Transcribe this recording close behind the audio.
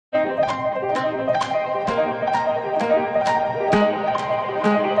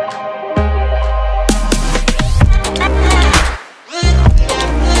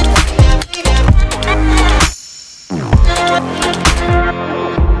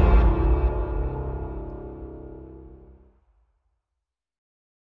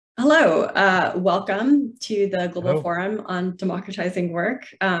Welcome to the Global Hello. Forum on Democratizing Work.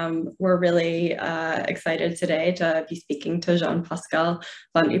 We're really excited today to be speaking to Jean-Pascal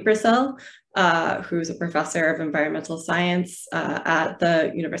van Ypersele, who's a professor of environmental science at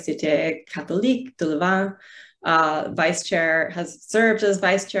the Université Catholique de Louvain. Has served as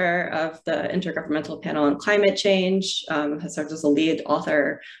vice chair of the Intergovernmental Panel on Climate Change, has served as a lead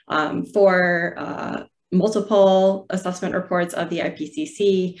author for multiple assessment reports of the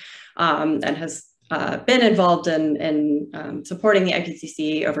IPCC, and has been involved in supporting the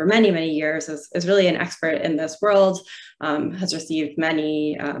IPCC over many, many years, is really an expert in this world, has received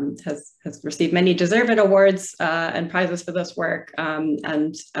many deserved awards and prizes for this work,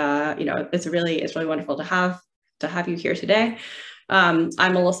 it's really wonderful to have you here today. I'm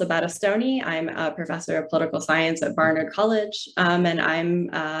Alyssa Battistoni. I'm a professor of political science at Barnard College, and I'm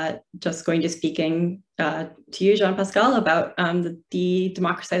just going to be speaking to you, Jean-Pascal, about the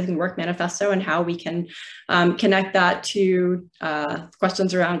Democratizing Work Manifesto and how we can connect that to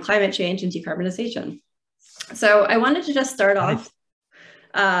questions around climate change and decarbonization. So I wanted to just start off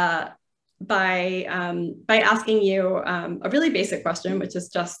by asking you a really basic question, which is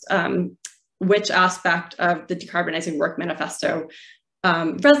just which aspect of the Decarbonizing Work Manifesto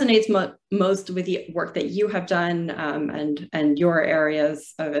resonates most with the work that you have done and your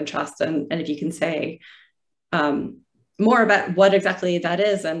areas of interest, and if you can say more about what exactly that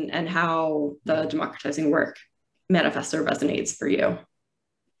is and how the Democratizing Work Manifesto resonates for you.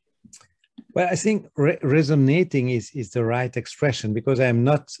 Well, I think resonating is the right expression, because I'm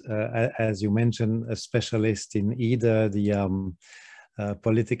not, as you mentioned, a specialist in either the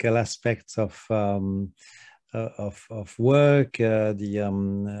political aspects of work,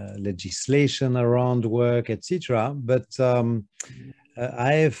 the legislation around work, etc. But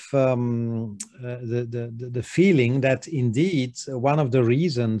I have the feeling that indeed one of the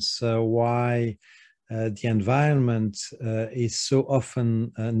reasons why the environment is so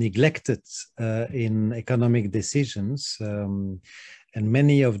often neglected in economic decisions, and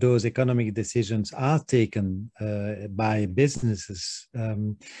many of those economic decisions are taken by businesses,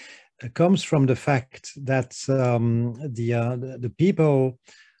 comes from the fact that the people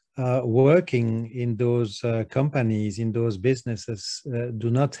working in those companies, in those businesses, do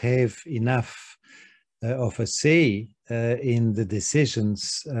not have enough of a say in the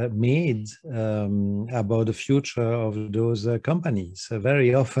decisions made about the future of those companies.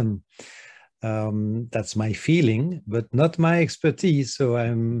 Very often, that's my feeling, but not my expertise. So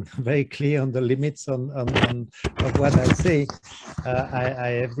I'm very clear on the limits of what I say.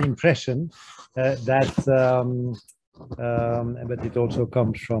 I have the impression that, but it also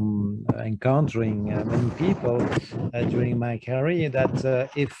comes from encountering many people during my career, that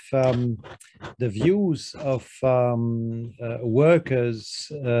if the views of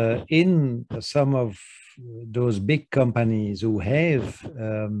workers in some of those big companies who have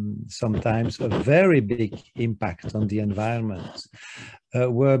sometimes a very big impact on the environment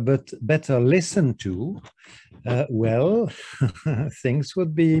were but better listened to, well, things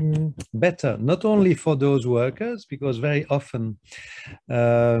would be better, not only for those workers, because very often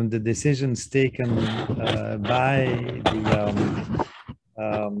the decisions taken by the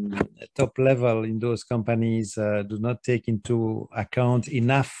top level in those companies do not take into account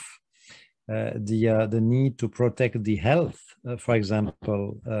enough the need to protect the health, for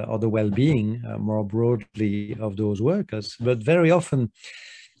example, or the well-being more broadly of those workers. But very often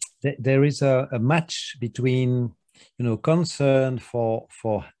there is a match between, concern for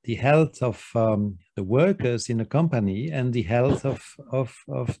the health of the workers in a company and the health of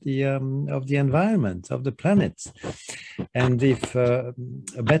the environment, of the planet. And if a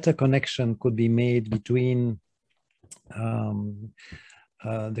better connection could be made between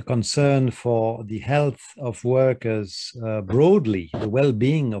the concern for the health of workers broadly, the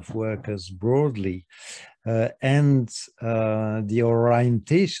well-being of workers broadly, and the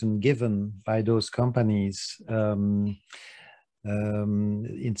orientation given by those companies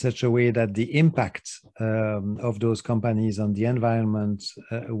in such a way that the impact of those companies on the environment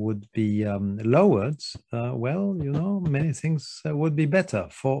would be lowered, well, many things would be better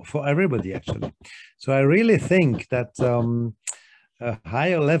for everybody, actually. So I really think that a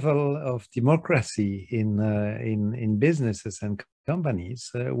higher level of democracy in businesses and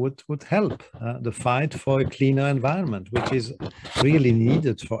companies would help the fight for a cleaner environment, which is really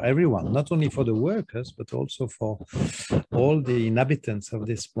needed for everyone, not only for the workers, but also for all the inhabitants of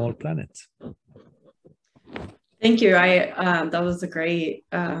this small planet. Thank you. That was a great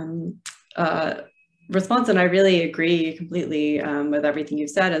response, and I really agree completely with everything you've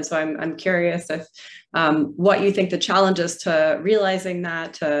said. And so I'm curious if what you think the challenge is to realizing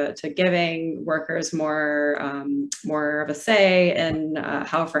that, to giving workers more of a say in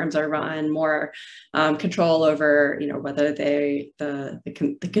how firms are run, more control over, whether the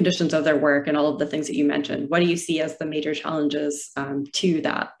conditions of their work and all of the things that you mentioned. What do you see as the major challenges to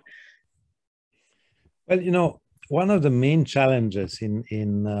that? Well, one of the main challenges in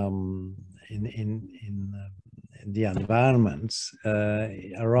the environment,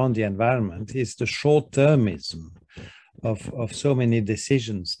 around the environment, is the short-termism of so many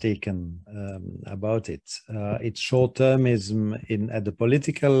decisions taken about it. It's short-termism at the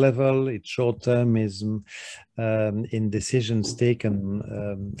political level, it's short-termism in decisions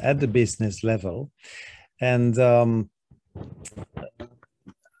taken at the business level. And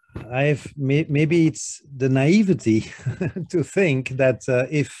maybe it's the naivety to think that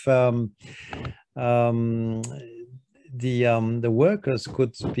if the workers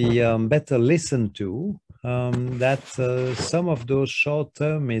could be better listened to, that some of those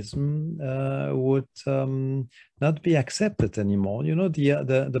short-termism would not be accepted anymore.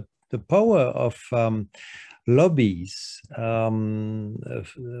 The power of lobbies,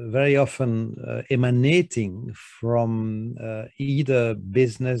 very often emanating from either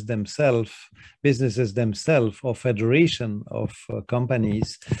businesses themselves or federation of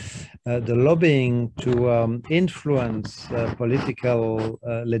companies, the lobbying to influence political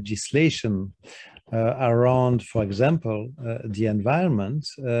legislation around, for example, the environment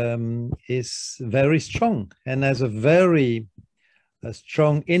is very strong and has a very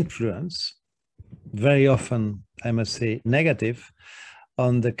strong influence, very often, I must say, negative,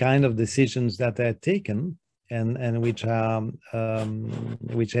 on the kind of decisions that are taken and which have a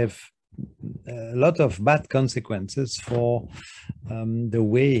lot of bad consequences for the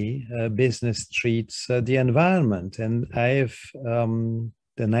way business treats the environment. And I have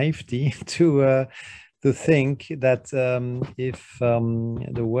the naivety to think that if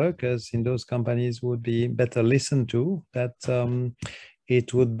the workers in those companies would be better listened to, that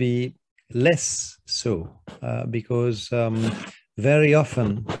it would be less so, because very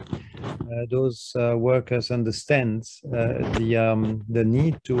often those workers understand the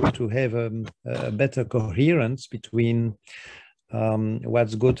need to have a better coherence between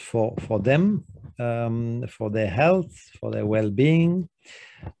what's good for them, for their health, for their well-being,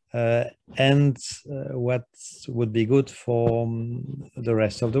 and what would be good for the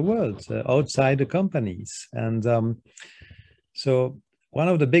rest of the world outside the companies. And so one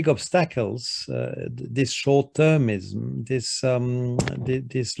of the big obstacles, this short-termism, this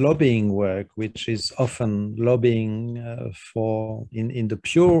lobbying work, which is often lobbying for in the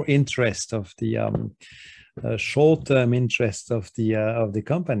pure interest of the short-term interest of the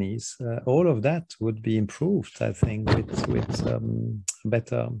companies, all of that would be improved, I think, with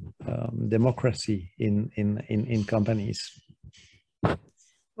better democracy in companies.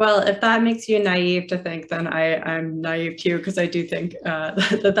 Well, if that makes you naive to think, then I'm naive too, because I do think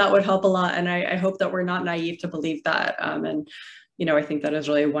that would help a lot. And I hope that we're not naive to believe that. And, I think that is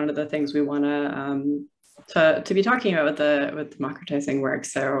really one of the things we want to be talking about with democratizing work.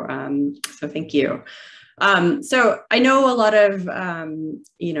 So thank you. So I know a lot of,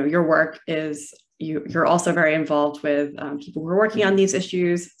 your work is, you're also very involved with people who are working on these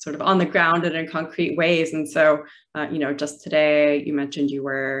issues sort of on the ground and in concrete ways. And so, just today you mentioned you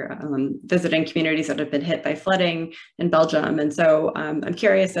were visiting communities that have been hit by flooding in Belgium. And so I'm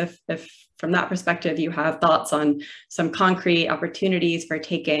curious if from that perspective, you have thoughts on some concrete opportunities for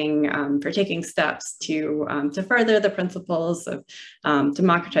taking steps to further the principles of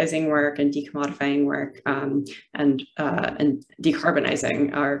democratizing work and decommodifying work and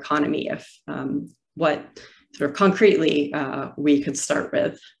decarbonizing our economy. If what sort of concretely we could start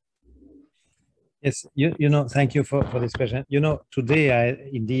with. Yes, thank you for this question. Today I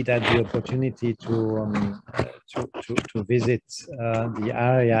indeed had the opportunity to visit the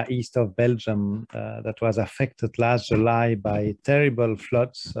area east of Belgium that was affected last July by terrible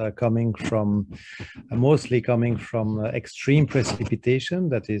floods mostly coming from extreme precipitation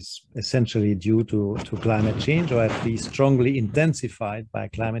that is essentially due to climate change, or at least strongly intensified by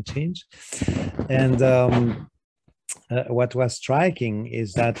climate change. And what was striking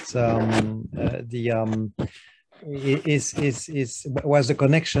is that was the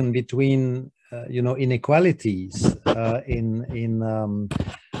connection between inequalities in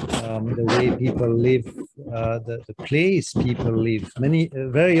the way people live, the place people live.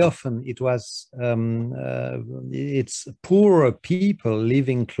 Very often it's poorer people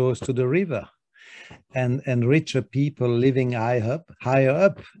living close to the river. and richer people living higher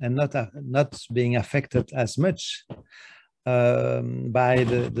up, and not being affected as much by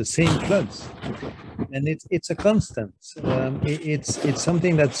the same floods. And it's a constant. It's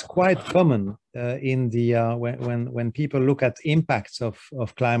something that's quite common in the when people look at impacts of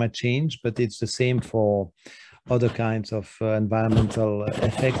climate change, but it's the same for other kinds of environmental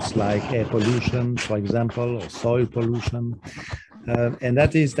effects like air pollution, for example, or soil pollution. And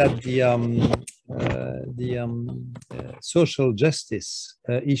that is that the social justice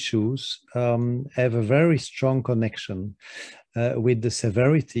issues have a very strong connection with the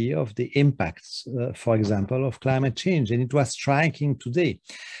severity of the impacts, for example, of climate change. And it was striking today.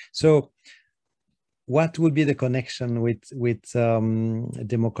 So what would be the connection with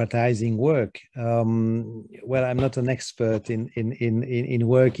democratizing work? Well, I'm not an expert in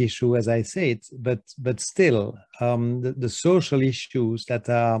work issue, as I said, but still, the social issues that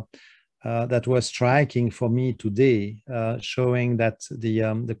are that were striking for me today, showing that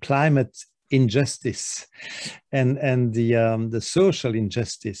the climate injustice and the social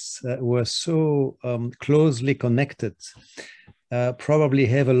injustice were so closely connected, probably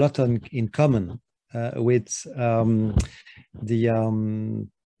have a lot in common with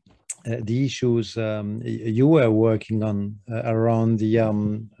the issues you were working on around the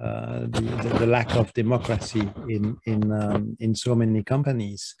lack of democracy in so many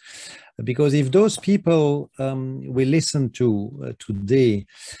companies. Because if those people we listen to today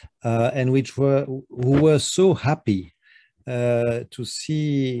and who were so happy to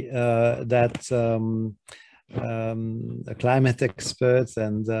see that climate experts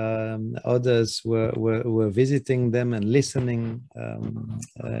and others were visiting them and listening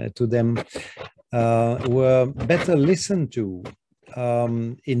to them, were better listened to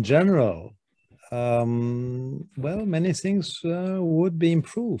in general, well, many things would be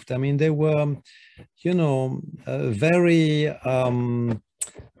improved. I mean, they were, very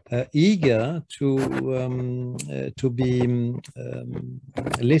eager to be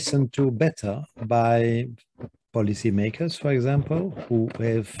listened to better by policymakers, for example, who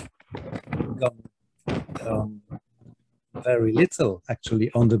have done very little actually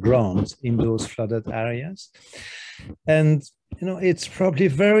on the ground in those flooded areas. And it's probably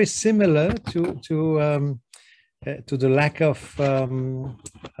very similar to the lack of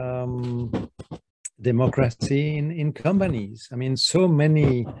democracy in companies. I mean, in so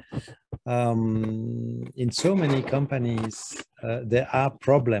many companies there are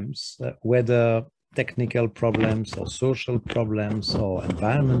problems, whether technical problems or social problems or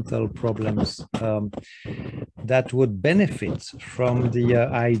environmental problems, that would benefit from the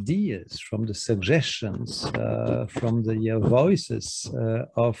ideas, from the suggestions, from the voices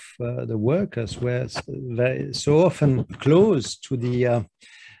of the workers, were so often close to the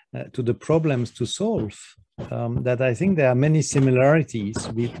problems to solve, that I think there are many similarities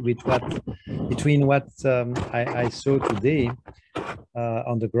between what I saw today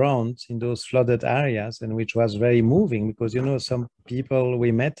on the ground in those flooded areas, and which was very moving, because some people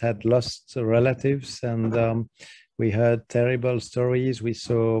we met had lost relatives, and we heard terrible stories. We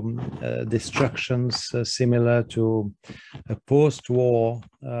saw destructions similar to a post-war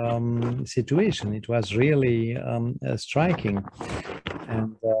situation. It was really striking,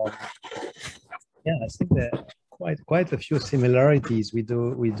 and yeah, I think there are quite a few similarities with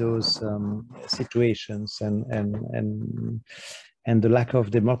those situations and the lack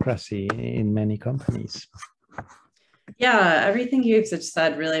of democracy in many companies. Yeah, everything you've just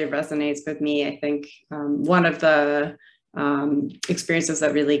said really resonates with me. I think one of the experiences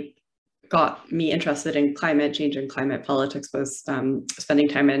that really got me interested in climate change and climate politics was spending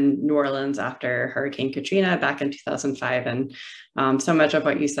time in New Orleans after Hurricane Katrina back in 2005. And so much of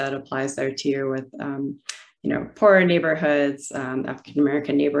what you said applies there too, with poorer neighborhoods,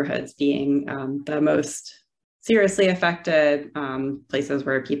 African-American neighborhoods being the most seriously affected, places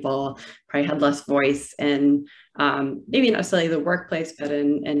where people probably had less voice in maybe not necessarily the workplace, but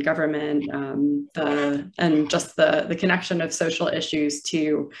in government, and just the connection of social issues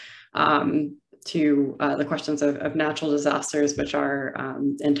to the questions of natural disasters, which are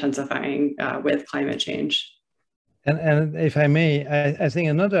intensifying with climate change. And if I may, I think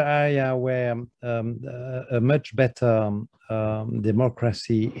another area where a much better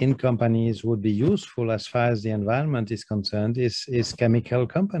democracy in companies would be useful as far as the environment is concerned is chemical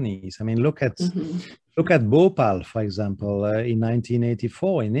companies. I mean, look at Bhopal, for example, in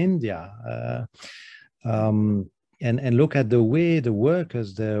 1984 in India. and look at the way the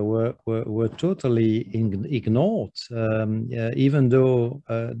workers there were totally ignored, even though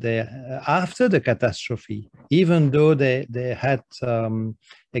after the catastrophe, even though they had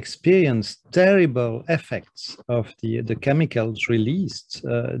experienced terrible effects of the chemicals released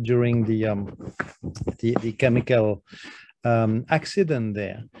during the chemical accident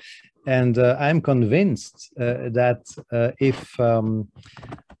there. And I'm convinced that if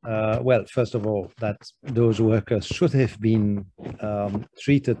well, first of all, that those workers should have been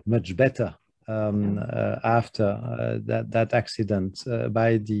treated much better after that accident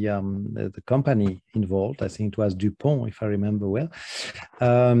by the company involved. I think it was DuPont, if I remember well,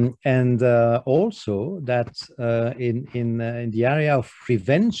 and also that in the area of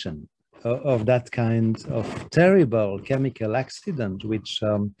prevention of that kind of terrible chemical accident, which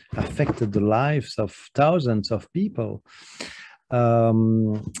affected the lives of thousands of people.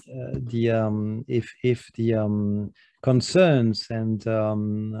 If the concerns and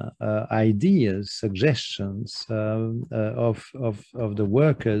ideas, suggestions of the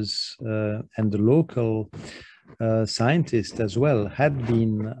workers and the local scientists as well had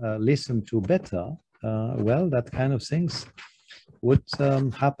been listened to better, well, that kind of things would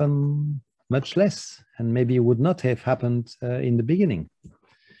happen much less, and maybe would not have happened in the beginning.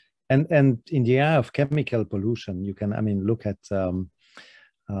 And in the area of chemical pollution, you can, I mean, look at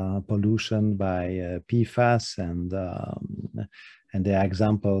pollution by PFAS, and there are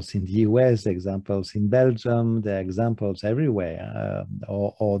examples in the US, examples in Belgium, there are examples everywhere,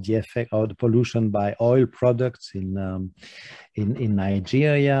 or the effect, or the pollution by oil products in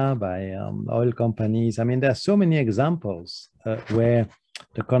Nigeria by oil companies. I mean, there are so many examples where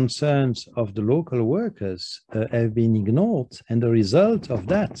the concerns of the local workers have been ignored, and the result of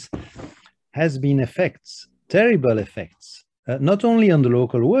that has been effects, terrible effects, not only on the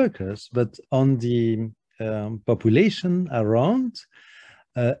local workers, but on the population around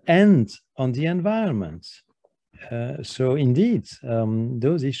and on the environment. So indeed,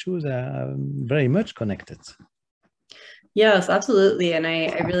 those issues are very much connected. Yes, absolutely. And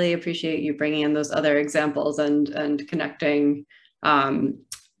I really appreciate you bringing in those other examples and connecting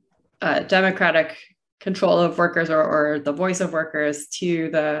democratic control of workers or the voice of workers to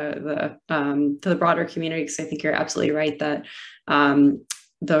the broader community. Because I think you're absolutely right that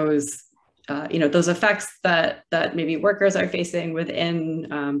those those effects that maybe workers are facing within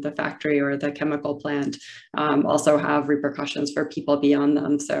the factory or the chemical plant also have repercussions for people beyond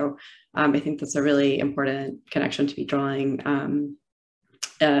them. So I think that's a really important connection to be drawing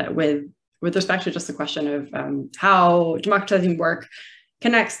with respect to just the question of how democratizing work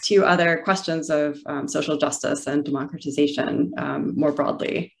connects to other questions of social justice and democratization more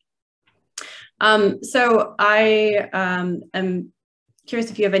broadly. So I am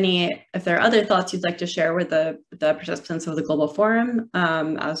curious if you have if there are other thoughts you'd like to share with the participants of the Global Forum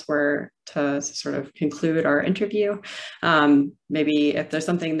as we're to sort of conclude our interview. Maybe if there's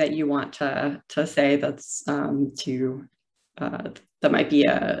something that you want to say that's that might be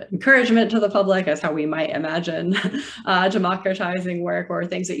an encouragement to the public as how we might imagine democratizing work, or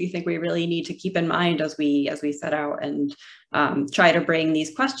things that you think we really need to keep in mind as we set out and try to bring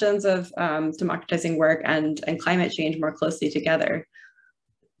these questions of democratizing work and climate change more closely together.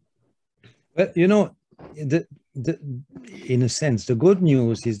 Well, you know, in a sense, the good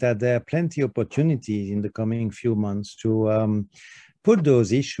news is that there are plenty of opportunities in the coming few months to put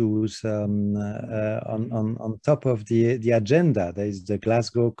those issues on top of the agenda. There is the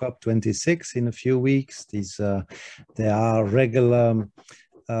Glasgow COP26 in a few weeks. There are regular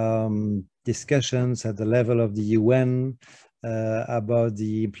discussions at the level of the UN about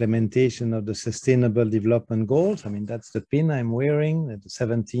the implementation of the Sustainable Development Goals. I mean, that's the pin I'm wearing, the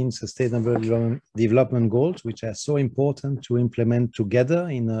 17 Sustainable Development Goals, which are so important to implement together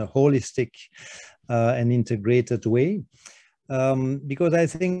in a holistic and integrated way. Because I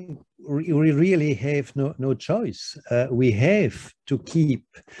think we really have no choice. We have to keep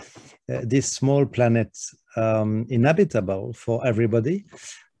this small planet inhabitable for everybody.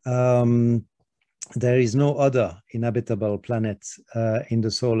 There is no other inhabitable planet in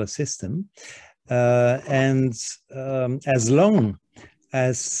the solar system. And as long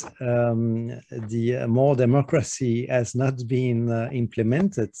as the more democracy has not been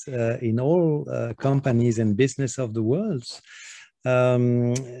implemented in all companies and business of the world,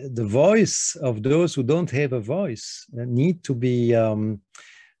 the voice of those who don't have a voice need to be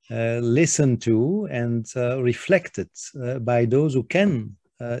listened to and reflected by those who can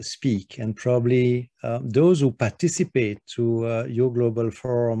speak, and probably those who participate to your Global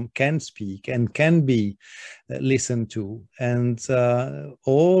Forum can speak and can be listened to. And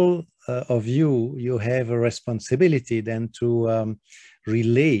all of you, you have a responsibility then to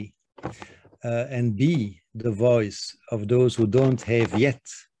relay and be the voice of those who don't have yet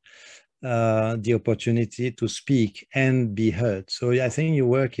the opportunity to speak and be heard. So I think your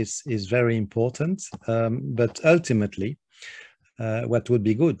work is very important, but ultimately, what would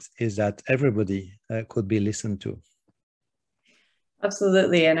be good is that everybody could be listened to.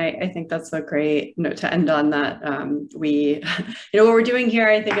 Absolutely. And I think that's a great note to end on, that we, what we're doing here,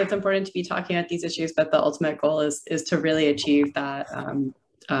 I think it's important to be talking about these issues, but the ultimate goal is to really achieve that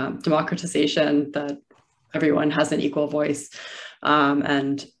democratization, that everyone has an equal voice.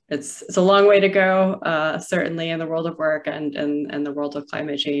 And it's a long way to go, certainly in the world of work and the world of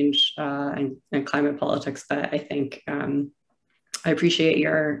climate change and climate politics. But I think I appreciate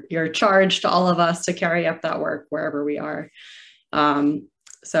your charge to all of us to carry up that work wherever we are.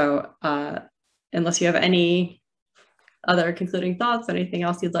 So unless you have any other concluding thoughts, anything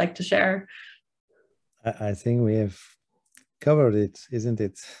else you'd like to share? I think we have covered it, isn't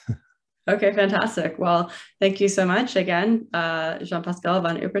it? Okay, fantastic. Well, thank you so much again, Jean-Pascal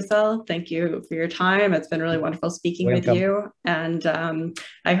van Ypersele. Thank you for your time. It's been really wonderful speaking with you. And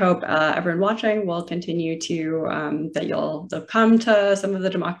I hope everyone watching will continue to, that you'll come to some of the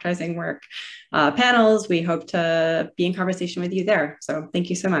Democratizing Work panels. We hope to be in conversation with you there. So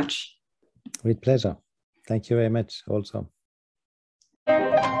thank you so much. With pleasure. Thank you very much also.